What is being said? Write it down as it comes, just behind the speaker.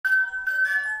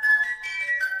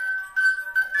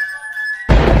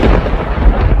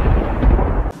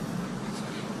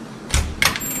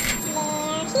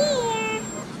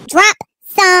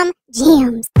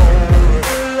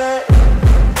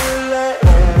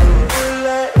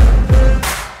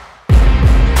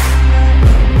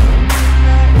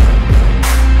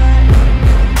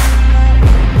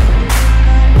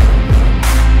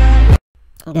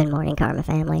morning, Karma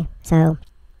family. So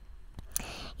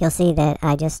you'll see that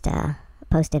I just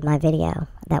posted my video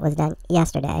that was done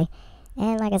yesterday,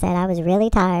 and like I said, I was really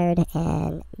tired,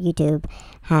 and YouTube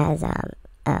has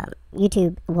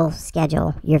YouTube will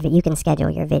schedule you can schedule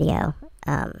your video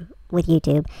with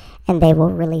YouTube, and they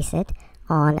will release it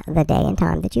on the day and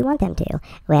time that you want them to.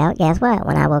 Well, guess what?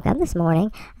 When I woke up this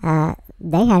morning,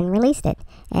 they hadn't released it,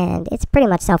 and it's pretty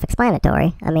much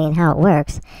self-explanatory. I mean, how it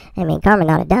works. I mean, Karma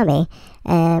not a dummy,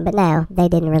 but no, they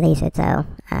didn't release it, so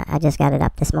I just got it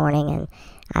up this morning, and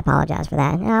I apologize for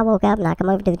that. And I woke up, and I come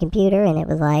over to the computer, and it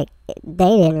was like,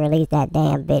 they didn't release that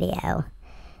damn video.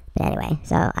 But anyway,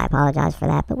 so I apologize for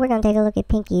that, but we're going to take a look at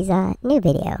Pinky's new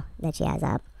video that she has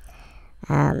up.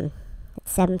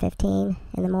 It's 7:15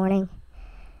 in the morning.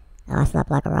 Oh, I slept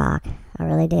like a rock. I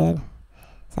really did.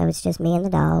 So it's just me and the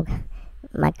dog,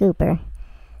 my Cooper,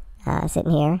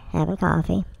 sitting here having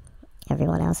coffee.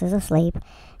 Everyone else is asleep.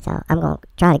 So I'm going to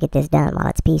try to get this done while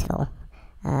it's peaceful.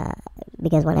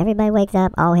 Because when everybody wakes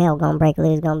up, all hell going to break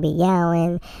loose. Going to be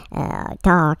yowling,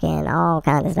 talking, all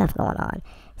kinds of stuff going on.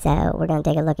 So we're going to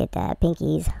take a look at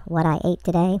Pinky's What I Ate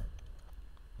Today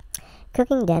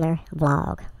Cooking Dinner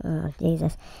Vlog. Oh,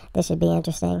 Jesus. This should be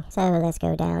interesting. So let's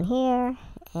go down here.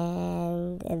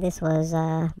 And this was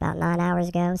about 9 hours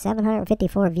ago.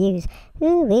 754 views.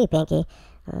 Ooh-wee, Pinky.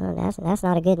 That's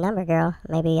not a good number, girl.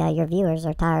 Maybe your viewers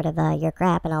are tired of your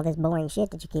crap and all this boring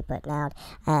shit that you keep putting out.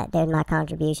 There's my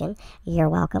contribution. You're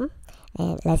welcome.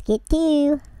 And let's get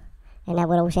to. And that's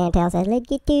what old Chantel says. Let's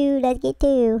get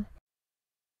to.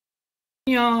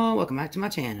 Y'all, welcome back to my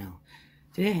channel.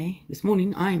 This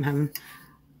morning, I am having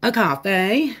a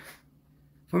coffee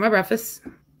for my breakfast.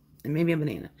 And maybe a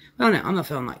banana. I don't know. I'm not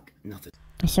feeling like nothing.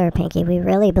 Sure, Pinky. We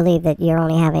really believe that you're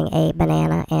only having a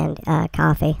banana and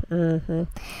coffee. I'm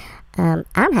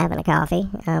having a coffee.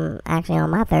 Actually on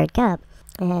my third cup.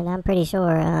 And I'm pretty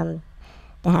sure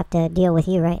to have to deal with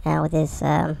you right now with this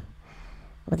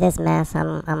mess.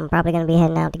 I'm probably going to be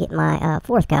heading out to get my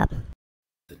fourth cup.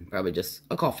 Probably just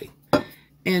a coffee.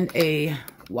 And a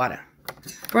water.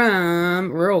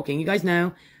 From Rural King. You guys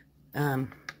know.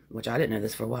 Which I didn't know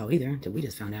this for a while either, until we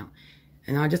just found out.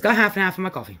 And I just got half and half of my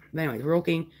coffee. But anyway, Rural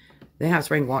King, they have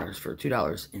spring waters for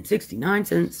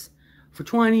 $2.69 for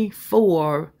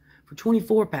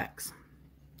 24 packs.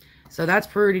 So that's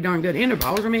pretty darn good. And their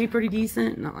bottles are made pretty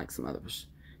decent, not like some other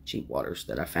cheap waters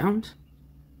that I found.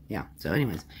 Yeah, so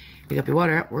anyways, pick up your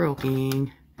water at Rural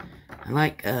King. I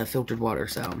like filtered water,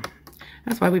 so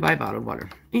that's why we buy bottled water.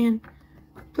 And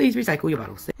please recycle your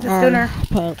bottles. It's dinner.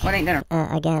 Pink. What ain't dinner?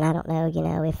 Again, I don't know,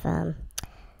 if,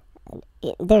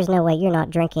 there's no way you're not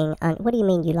drinking, what do you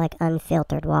mean you like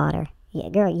unfiltered water? Yeah,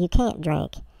 girl, you can't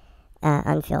drink,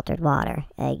 unfiltered water.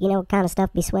 You know what kind of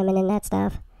stuff be swimming in that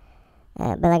stuff?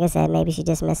 But like I said, maybe she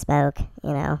just misspoke,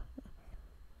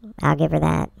 I'll give her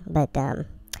that. But,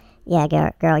 yeah,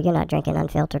 girl, you're not drinking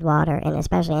unfiltered water, and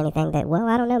especially anything that, well,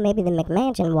 I don't know, maybe the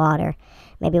McMansion water,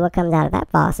 maybe what comes out of that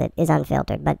faucet is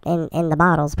unfiltered, but in the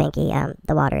bottles, Pinky,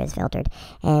 the water is filtered.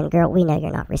 And, girl, we know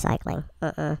you're not recycling.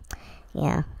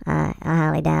 Yeah, I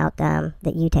highly doubt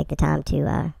that you take the time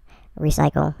to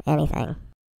recycle anything.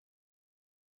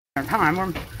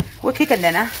 We're cooking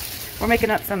dinner. We're making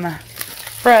up some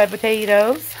fried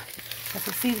potatoes. Got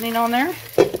some seasoning on there.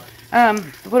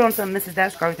 Put on some Mrs.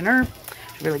 Dash garlic and herb.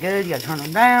 Really good. You gotta turn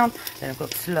them down. Let them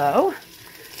cook slow,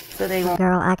 so they won't.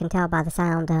 Girl, I can tell by the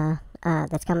sound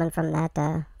that's coming from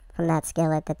that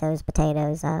skillet that those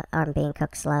potatoes aren't being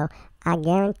cooked slow. I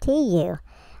guarantee you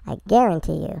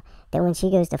that when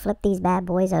she goes to flip these bad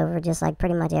boys over, just like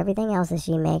pretty much everything else that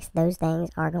she makes, those things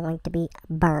are going to be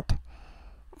burnt.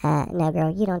 No, girl,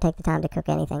 you don't take the time to cook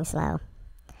anything slow.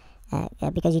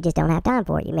 Because you just don't have time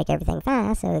for it. You make everything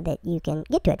fast so that you can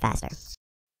get to it faster.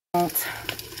 Won't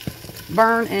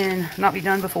burn and not be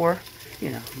done before,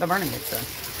 the burning gets done.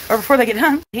 Or before they get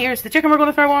done. Here's the chicken we're going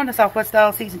to throw on, the Southwest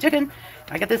style seasoned chicken.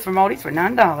 I got this from Aldi's for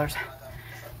 $9.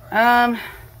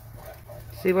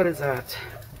 See, what is that?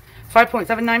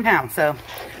 5.79 pounds, so.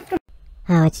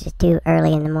 Oh, it's just too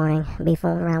early in the morning to be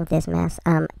fooling around with this mess.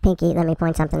 Pinky, let me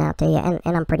point something out to you, and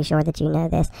I'm pretty sure that you know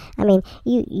this. I mean,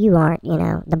 you aren't,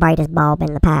 the brightest bulb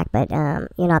in the pack, but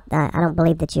you're not, I don't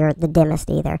believe that you're the dimmest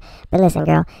either. But listen,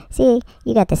 girl, see,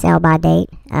 you got the sell-by date,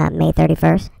 May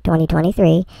 31st,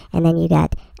 2023, and then you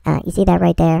got, you see that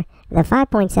right there? The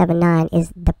 5.79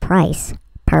 is the price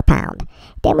per pound.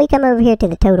 Then we come over here to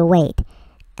the total weight.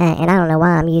 And I don't know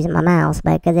why I'm using my mouse,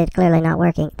 but because it's clearly not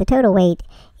working. The total weight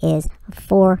is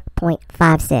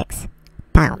 4.56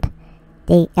 pound.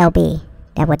 DLB.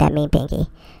 That's what that means, Pinky.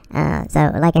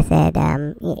 So, like I said,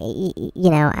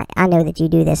 I know that you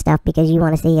do this stuff because you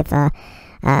want to see if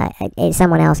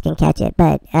someone else can catch it.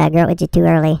 But girl, it's just too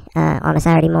early on a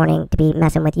Saturday morning to be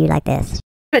messing with you like this.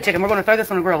 The chicken, we're going to throw this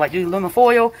on the grill, like do aluminum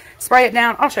foil, spray it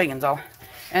down. I'll show you all,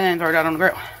 and then throw it out on the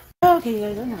grill. Okay,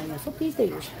 guys, I'm going to flip these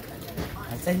taters.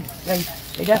 I say they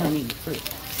definitely need fruit.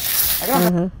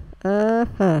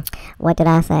 What did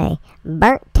I say?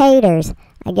 Burnt taters.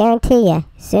 I guarantee you,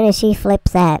 as soon as she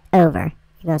flips that over,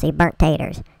 you're going to see burnt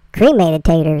taters. Cremated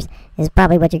taters is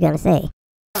probably what you're going to see.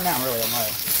 Not really, I'm low.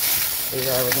 These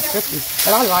are everything crispy,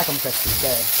 but I like them crispy, so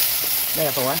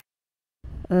therefore.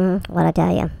 What I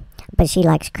tell you. But she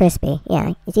likes crispy.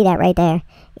 Yeah, you see that right there?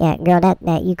 Yeah, girl,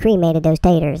 that you cremated those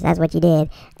taters. That's what you did.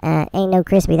 Ain't no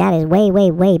crispy. That is way, way,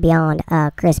 way beyond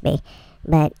crispy.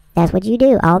 But that's what you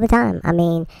do all the time. I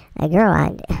mean, girl,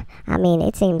 I mean,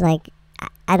 it seems like,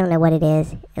 I don't know what it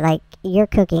is. Like, your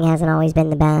cooking hasn't always been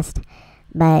the best.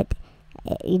 But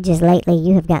just lately,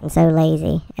 you have gotten so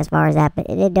lazy as far as that. But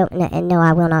no,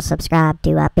 I will not subscribe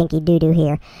to Pinky Doodoo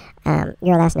here. Girl,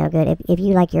 that's no good. If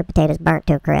you like your potatoes burnt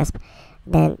to a crisp,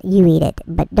 then you eat it,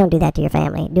 but don't do that to your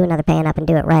family. Do another pan up and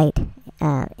do it right,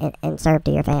 and serve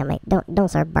to your family. Don't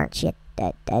serve burnt shit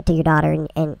to your daughter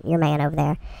and your man over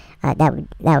there. That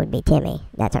would be Timmy.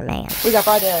 That's our man. We got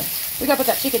to put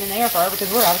that chicken in the air fryer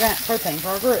because we're out of propane for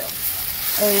our grill,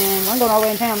 and I'm going all the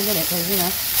way in town to get it because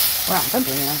we're out in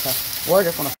country, so we're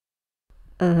just gonna.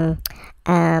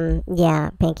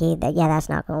 Yeah, Pinky, that's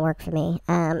not going to work for me.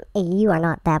 You are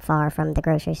not that far from the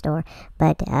grocery store,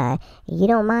 but, you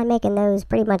don't mind making those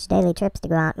pretty much daily trips to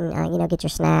go out and, get your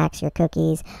snacks, your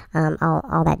cookies,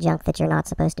 all that junk that you're not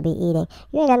supposed to be eating.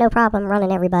 You ain't got no problem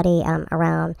running everybody,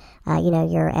 around,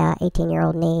 your,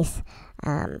 18-year-old niece,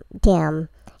 Tim,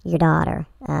 your daughter.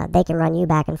 They can run you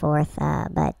back and forth,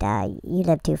 but, you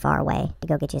live too far away to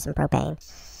go get you some propane.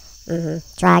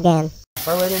 Try again.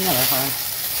 Throw it in there,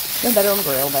 been better on the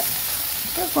grill, but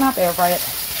we're just going to have to air fry it.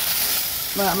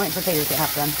 Well, I'm waiting for potatoes to get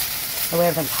half done. The way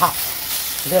everything's hot.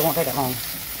 It won't take it long in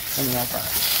the air fryer.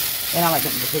 And I like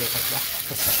getting the potatoes like that.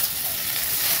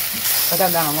 But I'm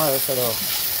down on low, so they'll,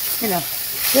 get a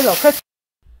little crisp.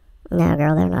 No,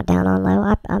 girl, they're not down on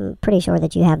low. I'm pretty sure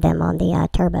that you have them on the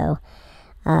turbo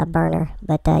burner.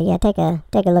 But yeah, take a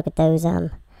look at those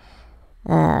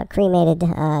cremated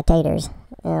taters.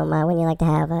 When you like to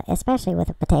have, especially with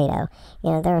a potato,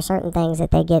 there are certain things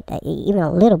that they get even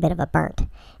a little bit of a burnt,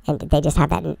 and they just have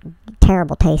that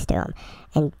terrible taste to them.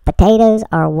 And potatoes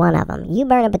are one of them. You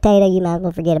burn a potato, you might as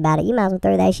well forget about it. You might as well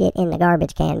throw that shit in the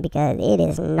garbage can because it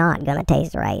is not gonna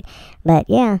taste right. But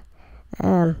yeah,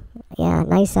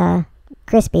 nice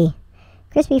crispy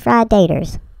fried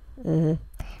taters.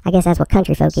 I guess that's what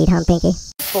country folk eat, huh, Pinky?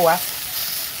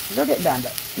 They're getting done,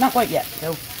 but not quite yet.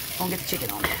 So I'll get the chicken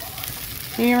on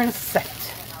here in a second.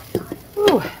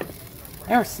 Ooh,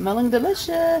 they're smelling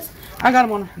delicious. I got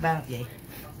them on about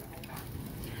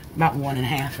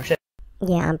 1.5 or so.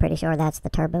 Yeah, I'm pretty sure that's the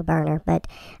turbo burner. But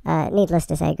needless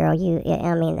to say, girl,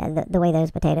 the way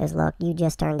those potatoes look, you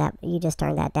just turned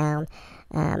that down.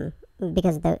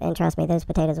 Because and trust me, those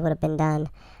potatoes would have been done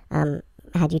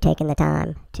had you taken the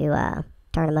time to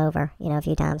turn them over, a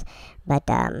few times. But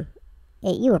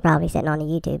you were probably sitting on the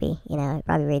YouTube,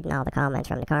 probably reading all the comments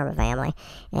from the Karma family,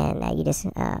 and you just,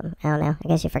 I don't know, I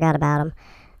guess you forgot about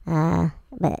them.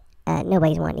 But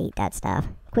nobody's wanting to eat that stuff.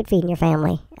 Quit feeding your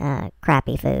family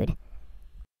crappy food.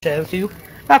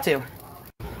 About two.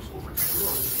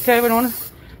 Okay, we're doing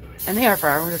in the air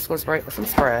fryer. We're just going to spray it with some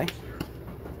spray.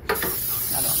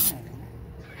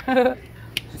 And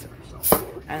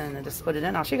then just put it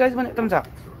in. I'll show you guys when it comes out.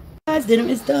 Guys, dinner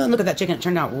is done. Look at that chicken. It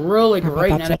turned out really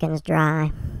great. That chicken's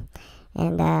dry.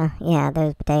 And, yeah,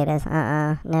 those potatoes.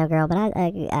 No, girl. But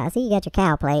I see you got your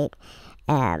cow plate.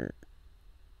 I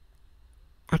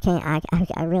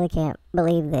really can't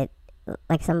believe that,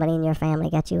 like, somebody in your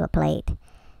family got you a plate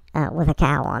with a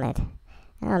cow on it.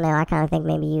 I don't know. I kind of think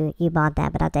maybe you bought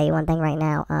that. But I'll tell you one thing right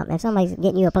now. If somebody's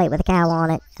getting you a plate with a cow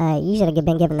on it, you should have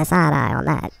been given the side eye on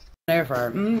that. Air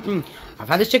fryer. I've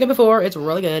had this chicken before. It's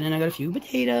really good. And I got a few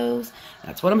potatoes.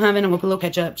 That's what I'm having. I'm going to put a little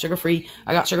ketchup, sugar-free.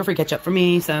 I got sugar-free ketchup for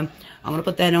me, so I'm going to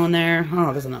put that on there.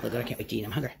 Oh, this is not look good. I can't wait to eat.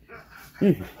 I'm hungry.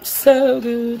 So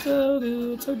good,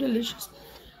 so delicious.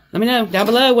 Let me know down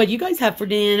below what you guys have for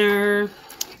dinner.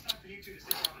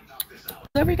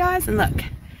 Over, guys, and look.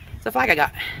 It's the flag I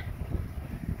got.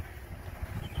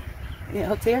 Yeah,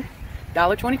 hooks here.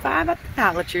 $1.25 at the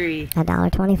Dollar Tree.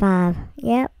 $1.25.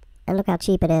 Yep. And look how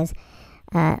cheap it is.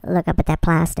 Look up at that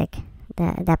plastic,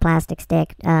 that plastic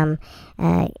stick. You're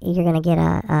gonna get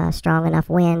a strong enough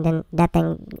wind, and that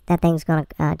thing's gonna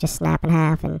just snap in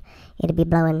half, and it'll be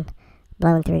blowing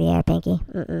through the air, Pinky.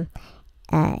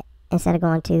 instead of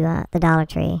going to the Dollar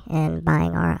Tree and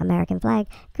buying our American flag,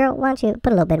 girl, why don't you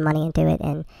put a little bit of money into it,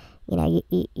 and you know,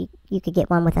 you could get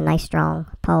one with a nice strong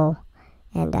pole,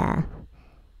 and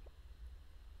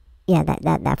yeah,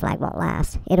 that flag won't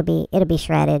last. It'll be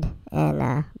shredded,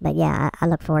 and but yeah, I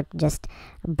look for it to just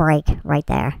break right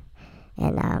there,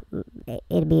 and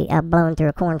it'll be blowing through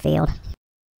a cornfield.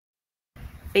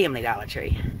 Family Dollar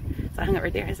Tree. So I hung it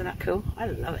right there. Isn't that cool? I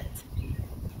love it.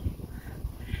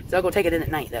 So I'll go take it in at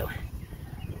night, though.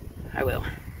 I will.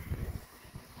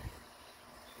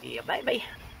 Yeah, baby.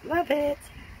 Love it.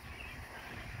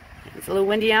 It's a little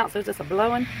windy out, so it's just a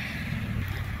blowing.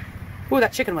 Ooh,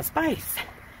 that chicken was spice.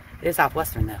 It is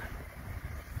Southwestern, though.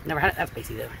 Never had it that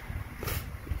spicy, though.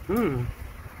 You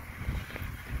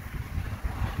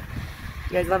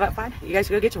guys love that flag? You guys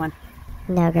should go get you one.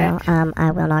 No, girl.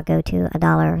 I will not go to a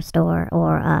dollar store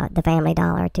or the Family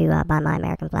Dollar to buy my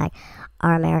American flag.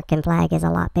 Our American flag is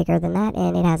a lot bigger than that,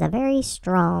 and it has a very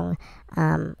strong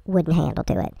wooden handle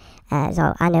to it.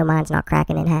 So I know mine's not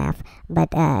cracking in half,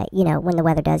 but you know, when the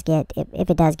weather does get, if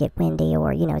it does get windy,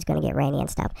 or you know, it's going to get rainy and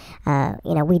stuff,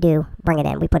 you know, we do bring it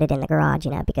in. We put it in the garage,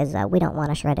 you know, because we don't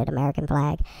want a shredded American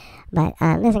flag. But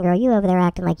listen, girl, you over there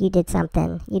acting like you did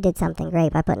something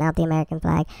great by putting out the American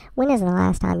flag. When is the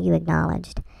last time you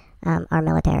acknowledged our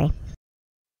military?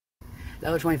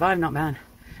 The 25, not bad.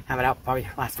 Have it out, probably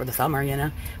last for the summer, you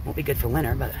know. Won't be good for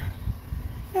winter, but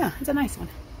yeah, it's a nice one.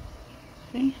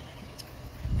 See?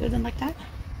 Good one like that.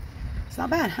 It's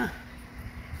not bad, huh?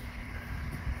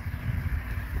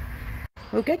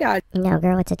 Okay, guys. No,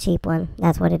 girl, it's a cheap one.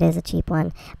 That's what it is, a cheap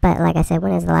one. But like I said,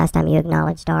 when is the last time you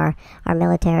acknowledged our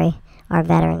military, our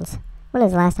veterans? When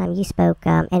is the last time you spoke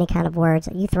any kind of words?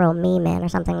 You throw a meme in or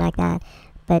something like that.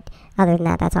 But other than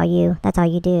that, that's all you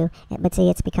do. But see,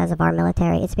 it's because of our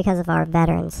military. It's because of our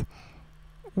veterans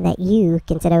that you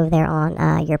can sit over there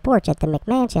on your porch at the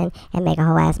McMansion and make a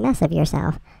whole ass mess of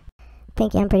yourself.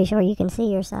 Pinky, I'm pretty sure you can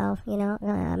see yourself, you know.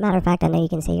 Matter of fact, I know you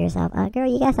can see yourself. Girl,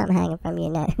 you got something hanging from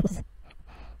your nose.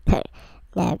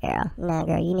 No,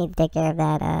 girl, you need to take care of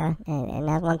that. And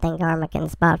that's one thing Karma can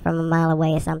spot from a mile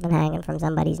away, is something hanging from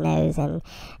somebody's nose. And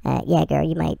yeah, girl,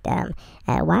 you might.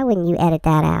 Why wouldn't you edit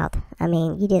that out? I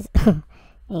mean, you just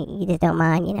you just don't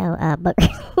mind, you know,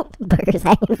 boogers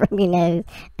hanging from your nose.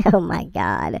 Oh my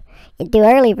God, it's too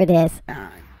early for this. Oh,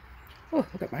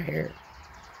 look at my hair.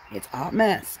 It's a hot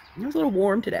mess. It was a little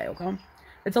warm today. Okay,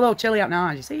 it's a little chilly out now.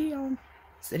 As you see,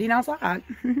 sitting outside.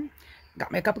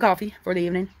 Got me a cup of coffee for the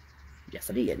evening. Yes,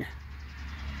 I did.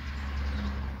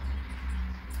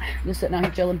 Just sitting out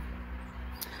here chilling.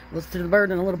 Listen to the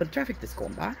bird and a little bit of traffic that's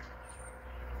going by.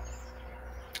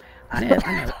 I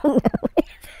know.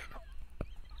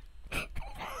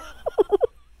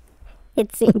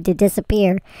 It seemed to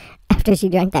disappear after she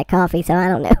drank that coffee, so I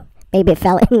don't know. Maybe it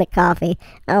fell in the coffee.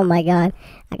 Oh my God.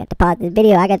 I got to pause this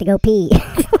video. I got to go pee.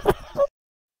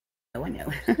 Oh, I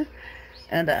know.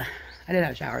 And I did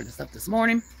have a shower and stuff this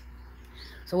morning.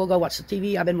 So we'll go watch the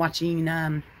TV. I've been watching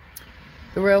The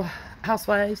Real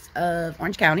Housewives of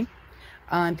Orange County.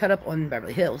 I'm caught up on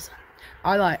Beverly Hills.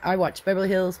 I watch Beverly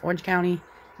Hills, Orange County,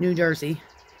 New Jersey.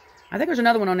 I think there's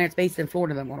another one on there that's based in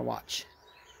Florida that I want to watch.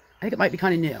 I think it might be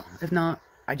kind of new. If not,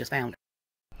 I just found it.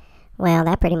 Well,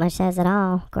 that pretty much says it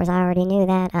all. Of course, I already knew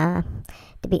that.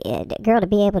 To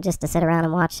be able just to sit around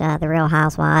and watch The Real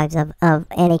Housewives of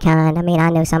any kind. I mean, I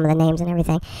know some of the names and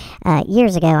everything.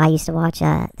 Years ago, I used to watch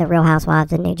The Real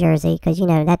Housewives of New Jersey, because, you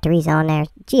know, that Teresa on there,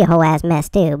 she a whole ass mess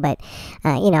too. But,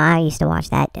 you know, I used to watch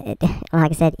that,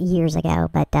 like I said, years ago.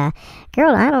 But,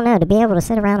 girl, I don't know, to be able to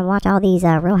sit around and watch all these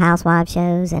Real Housewives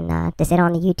shows, and to sit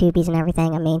on the YouTubies and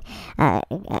everything,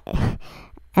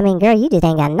 I mean, girl, you just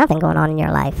ain't got nothing going on in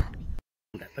your life.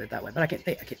 Put it that way, but I can't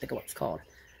think of what it's called.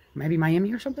 Maybe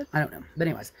Miami or something? I don't know. But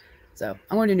anyways, so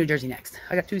I'm going to New Jersey next.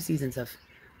 I got 2 seasons of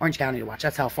Orange County to watch.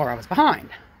 That's how far I was behind.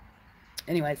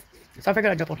 Anyways, so I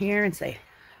figured I'd jump on here and say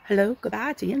hello,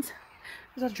 goodbye to you.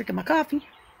 I was drinking my coffee.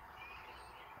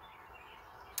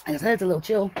 Like I said, it's a little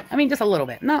chill. I mean, just a little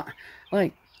bit. Not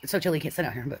like it's so chilly you can't sit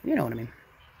out here, but you know what I mean.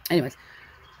 Anyways,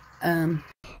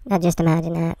 now just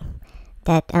imagine that.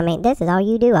 I mean, this is all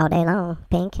you do all day long,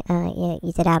 Pink.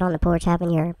 You sit out on the porch having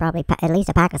your probably at least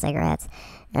a pack of cigarettes.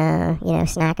 You know,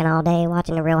 snacking all day,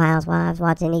 watching The Real Housewives,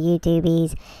 watching the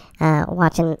YouTubies,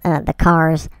 watching the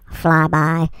cars fly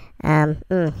by.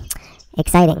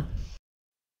 Exciting.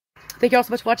 Thank you all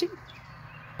so much for watching.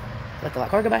 Let the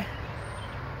lock car go by.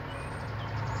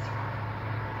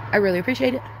 I really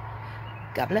appreciate it.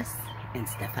 God bless and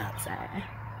step outside.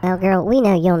 Well, girl, we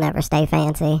know you'll never stay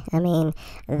fancy. I mean,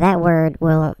 that word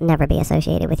will never be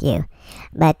associated with you.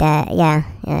 But, yeah,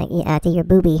 to your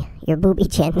booby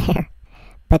chin there.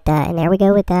 But, and there we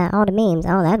go with all the memes.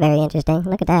 Oh, that's very interesting.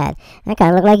 Look at that. That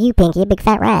kind of look like you, Pinky, a big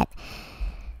fat rat.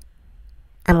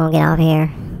 I'm going to get off here.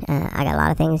 I got a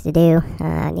lot of things to do.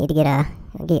 I need to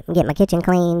get my kitchen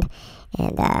cleaned.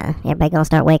 And everybody going to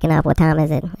start waking up. What time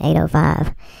is it?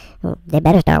 8:05. They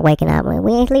better start waking up.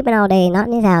 We ain't sleeping all day. Not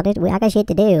in this house. I got shit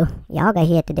to do. Y'all got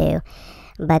shit to do.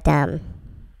 But I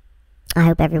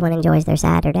hope everyone enjoys their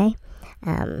Saturday.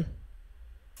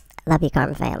 Love you,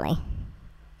 Carmen family.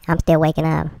 I'm still waking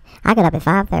up. I got up at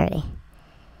 5:30.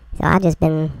 So I just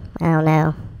been, I don't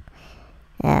know.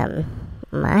 I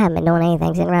haven't been doing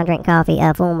anything. Sitting around drinking coffee,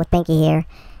 fooling with Pinky here.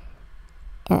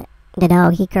 The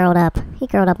dog, he curled up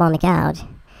on the couch.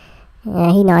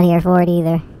 He not here for it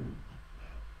either.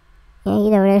 Yeah,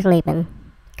 he's over there sleeping.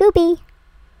 Cooper.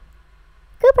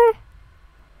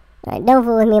 Don't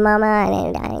fool with me, Mama.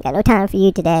 I ain't got no time for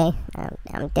you today.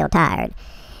 I'm still tired.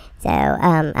 So,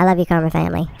 I love you, Carmen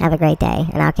family. Have a great day,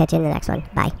 and I'll catch you in the next one.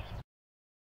 Bye.